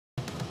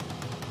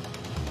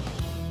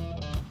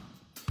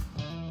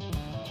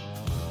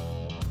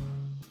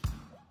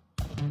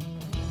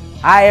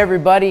Hi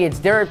everybody, it's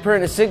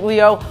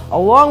Arpin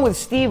along with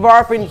Steve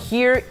Arpin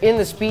here in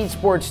the Speed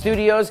Sports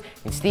Studios.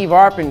 And Steve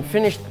Arpin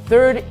finished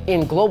third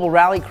in Global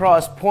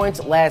Rallycross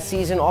points last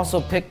season, also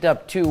picked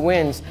up 2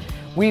 wins.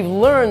 We've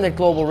learned that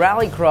Global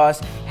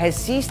Rallycross has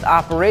ceased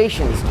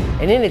operations,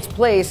 and in its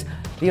place,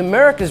 the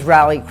America's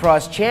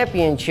Rallycross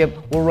Championship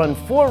will run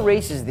 4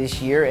 races this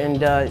year.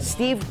 And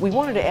Steve, we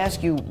wanted to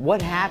ask you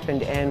what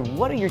happened and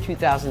what are your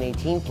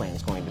 2018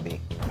 plans going to be?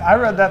 I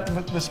read that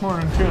this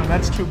morning too, and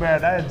that's too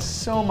bad. I had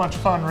so much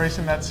fun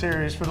racing that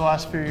series for the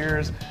last few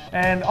years,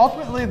 and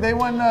ultimately they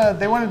went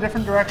a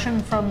different direction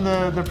from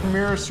the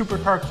premier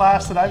supercar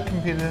class that I've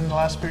competed in the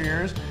last few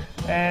years.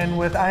 And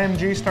with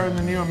IMG starting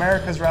the new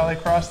America's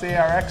Rallycross, the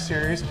ARX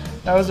series,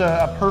 that was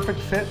a perfect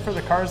fit for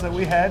the cars that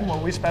we had and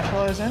what we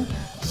specialize in.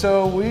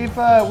 So we've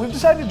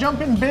decided to jump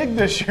in big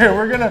this year.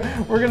 We're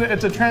gonna.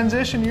 It's a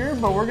transition year,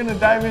 but we're gonna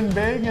dive in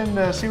big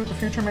and see what the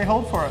future may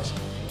hold for us.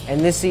 And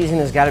this season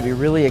has got to be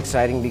really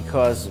exciting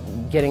because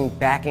getting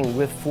backing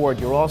with Ford,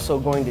 you're also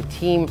going to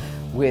team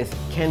with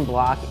Ken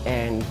Block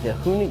and the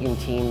Hoonigan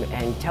team.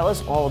 And tell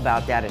us all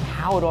about that and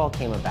how it all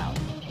came about.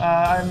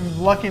 I'm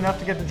lucky enough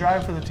to get to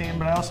drive for the team,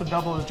 but I also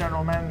double as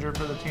general manager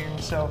for the team.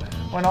 So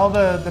when all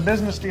the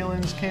business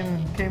dealings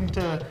came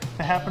to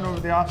happen over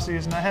the off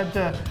season, I had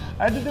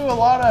to do a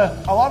lot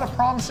of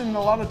promising,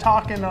 a lot of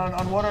talking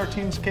on what our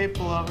team's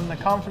capable of, and the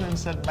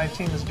confidence that my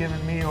team has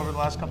given me over the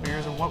last couple of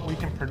years of what we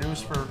can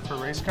produce for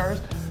race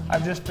cars.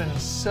 I've just been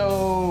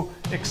so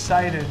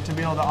excited to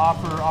be able to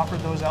offer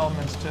those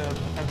elements to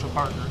potential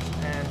partners.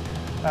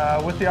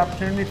 And with the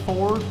opportunity,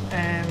 Ford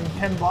and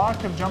Ken Block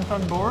have jumped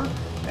on board.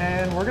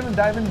 And we're going to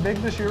dive in big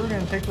this year. We're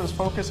going to take those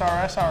Focus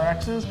RS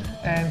RXs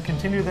and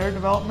continue their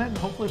development and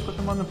hopefully put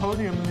them on the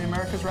podium in the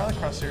America's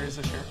Rallycross Series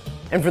this year.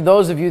 And for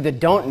those of you that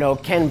don't know,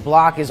 Ken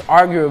Block is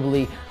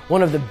arguably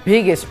one of the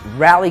biggest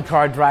rally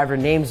car driver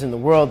names in the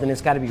world, and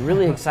it's got to be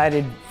really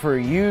excited for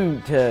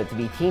you to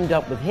be teamed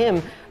up with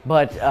him.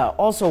 But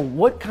also,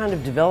 what kind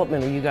of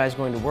development are you guys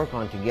going to work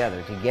on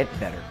together to get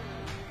better?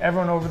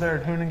 Everyone over there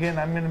at Hoonigan,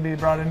 I'm going to be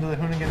brought into the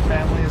Hoonigan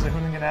family as a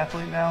Hoonigan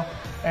athlete now,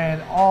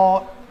 and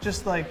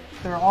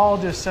they're all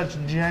just such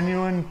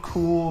genuine,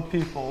 cool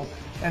people.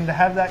 And to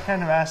have that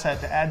kind of asset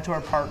to add to our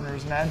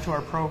partners and add to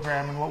our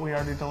program and what we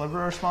already deliver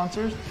our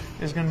sponsors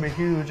is going to be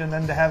huge. And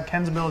then to have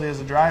Ken's ability as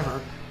a driver,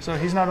 so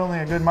he's not only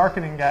a good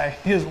marketing guy,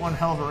 he is one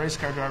hell of a race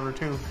car driver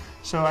too.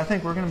 So I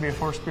think we're going to be a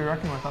force to be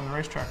reckoned with on the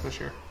racetrack this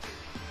year.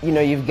 You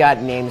know, you've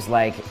got names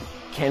like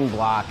Ken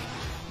Block,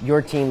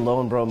 your team,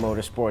 Lone Bro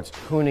Motorsports,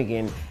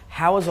 Hoonigan.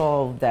 How is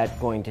all of that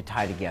going to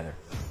tie together?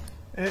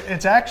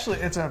 It's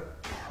a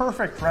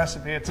perfect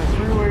recipe. It's a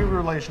three-way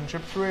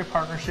relationship, three-way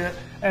partnership,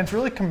 and it's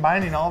really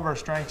combining all of our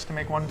strengths to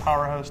make one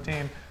powerhouse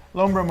team.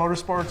 Lone Bro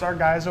Motorsports, our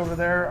guys over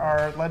there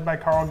are led by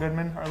Carl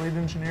Goodman, our lead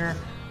engineer.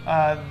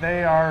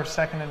 They are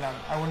second to none.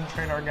 I wouldn't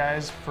trade our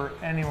guys for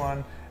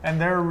anyone,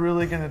 and they're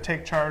really going to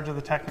take charge of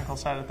the technical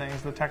side of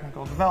things, the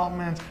technical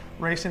development,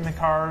 racing the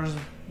cars,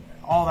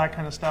 all that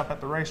kind of stuff at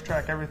the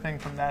racetrack, everything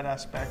from that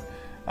aspect.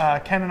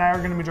 Ken and I are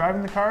going to be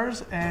driving the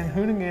cars, and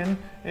Hoonigan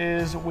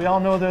is, we all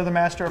know they're the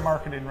master at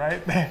marketing,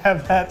 right? They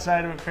have that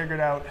side of it figured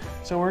out.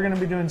 So we're going to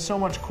be doing so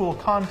much cool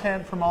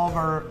content from all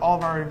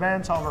of our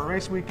events, all of our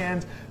race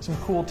weekends, some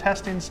cool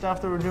testing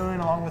stuff that we're doing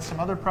along with some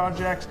other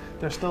projects.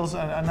 There's still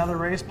another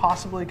race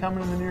possibly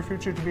coming in the near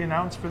future to be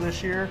announced for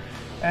this year.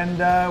 And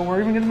we're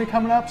even going to be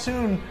coming up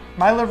soon.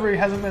 My livery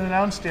hasn't been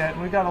announced yet,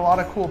 and we've got a lot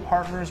of cool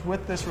partners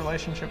with this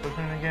relationship with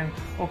Hoonigan.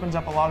 Opens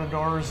up a lot of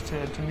doors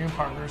to new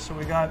partners. So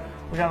we got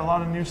a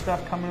lot of new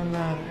stuff coming in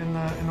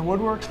the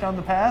woodworks down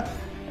the path,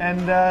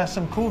 and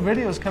some cool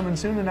videos coming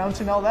soon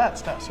announcing all that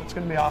stuff. So it's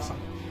going to be awesome.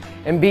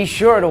 And be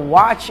sure to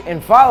watch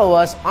and follow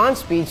us on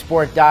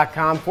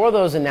speedsport.com for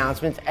those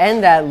announcements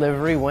and that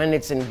livery when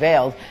it's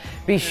unveiled.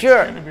 Be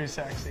sure. It's going to be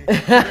sexy.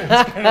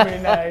 It's going to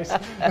be nice.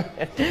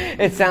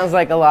 It sounds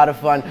like a lot of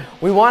fun.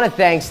 We want to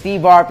thank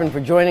Steve Arpin for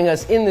joining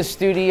us in the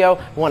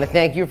studio. We want to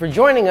thank you for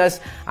joining us.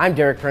 I'm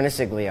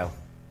Arpin.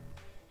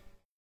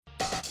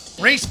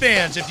 Race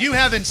fans, if you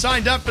haven't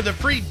signed up for the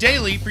free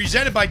daily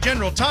presented by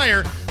General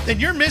Tire, then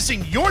you're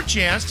missing your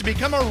chance to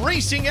become a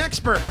racing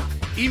expert.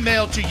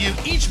 Emailed to you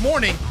each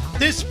morning,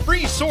 this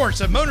free source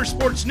of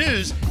motorsports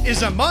news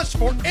is a must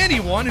for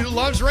anyone who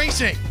loves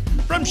racing.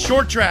 From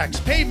short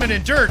tracks, pavement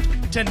and dirt,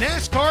 to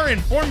NASCAR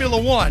and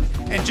Formula One,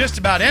 and just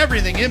about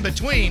everything in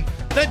between,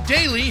 the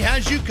Daily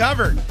has you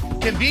covered.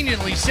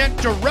 Conveniently sent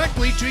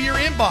directly to your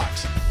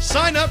inbox.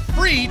 Sign up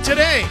free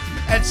today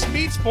at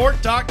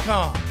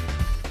speedsport.com.